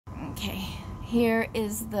Okay, here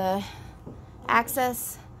is the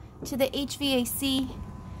access to the HVAC.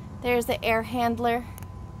 There's the air handler,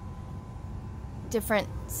 different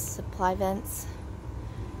supply vents.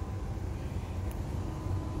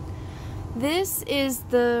 This is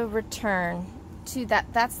the return to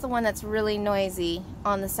that's the one that's really noisy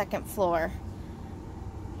on the second floor.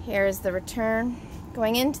 Here's the return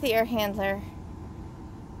going into the air handler,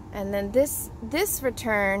 and then this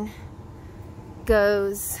return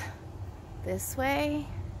goes this way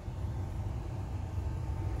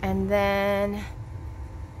and then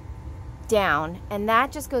down, and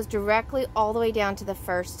that just goes directly all the way down to the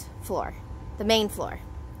first floor, the main floor.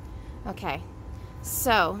 Okay,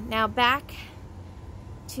 so now back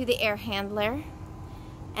to the air handler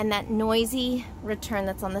and that noisy return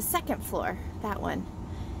that's on the second floor, that one.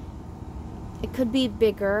 It could be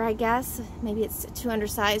bigger, I guess. Maybe it's too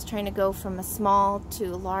undersized, trying to go from a small to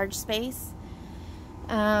a large space.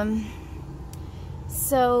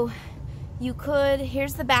 So you could,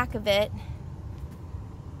 here's the back of it,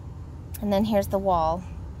 and then here's the wall.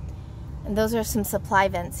 And those are some supply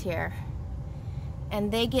vents here. And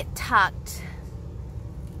they get tucked,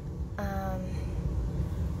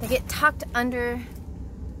 under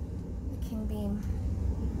the king beam.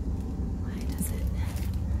 Why does it?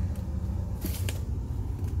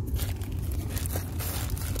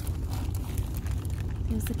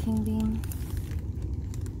 Here's the king beam.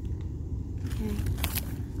 Okay.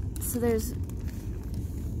 So there's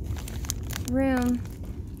room,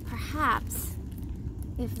 perhaps,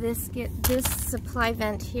 if this supply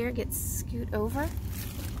vent here gets scoot over,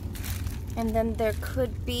 and then there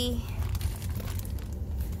could be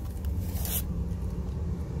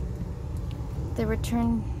the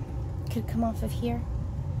return could come off of here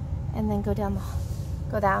and then go down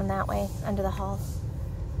that way under the hall.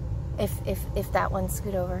 If that one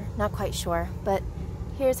scoot over, not quite sure, but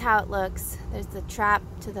here's how it looks. There's the trap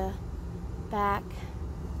to the back,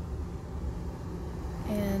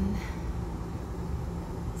 and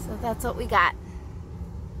so that's what we got.